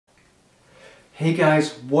Hey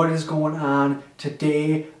guys, what is going on?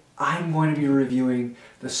 Today I'm going to be reviewing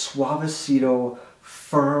the Suavecito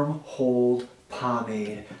Firm Hold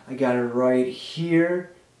Pomade. I got it right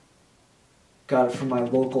here. Got it from my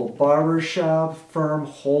local barber shop. Firm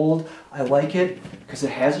Hold. I like it because it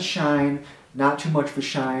has a shine, not too much of a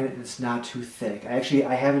shine, and it's not too thick. I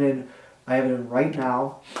have it in right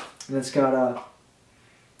now, and it's got a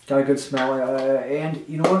good smell. And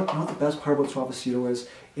you know what? The best part about Suavecito is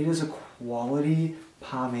it is a quality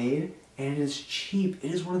pomade and it is cheap.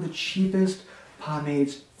 It is one of the cheapest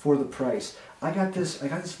pomades for the price. I got this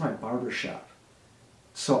from my barber shop,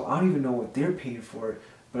 so I don't even know what they're paying for it,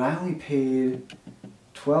 but I only paid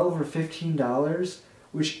 $12 or $15,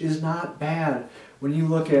 which is not bad when you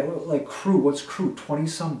look at like Crew. What's Crew?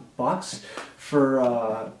 20-some bucks for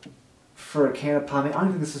a can of pomade. I don't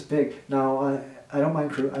think this is big. Now I don't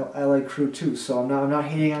mind Crew. I like Crew too, so I'm not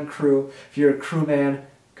hating on Crew. If you're a Crew man,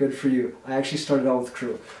 good for you. I actually started out with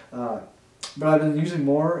Crew, but I've been using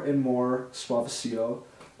more and more Suavecito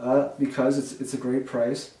because it's a great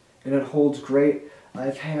price and it holds great.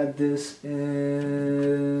 I've had this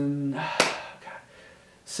in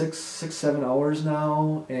 6-7 hours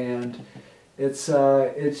now, and it's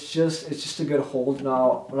just a good hold.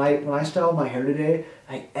 Now when I styled my hair today,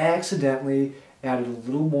 I accidentally added a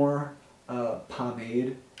little more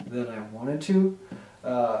pomade than I wanted to,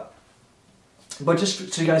 but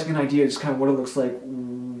just so you guys get an idea, just kind of what it looks like,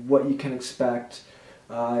 what you can expect.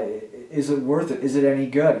 Is it worth it? Is it any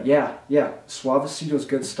good? Yeah. Suavecito's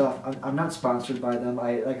good stuff. I'm not sponsored by them.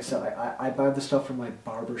 Like I said, I buy the stuff from my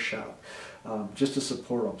barber shop just to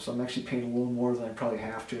support them. So I'm actually paying a little more than I probably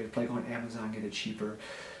have to. I'd probably go on Amazon and get it cheaper.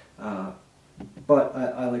 But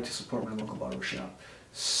I like to support my local barber shop.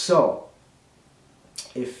 So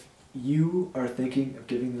if you are thinking of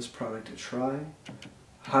giving this product a try,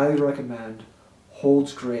 highly recommend.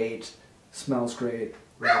 Holds great, smells great,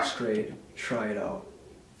 works great. Try it out.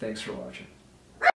 Thanks for watching.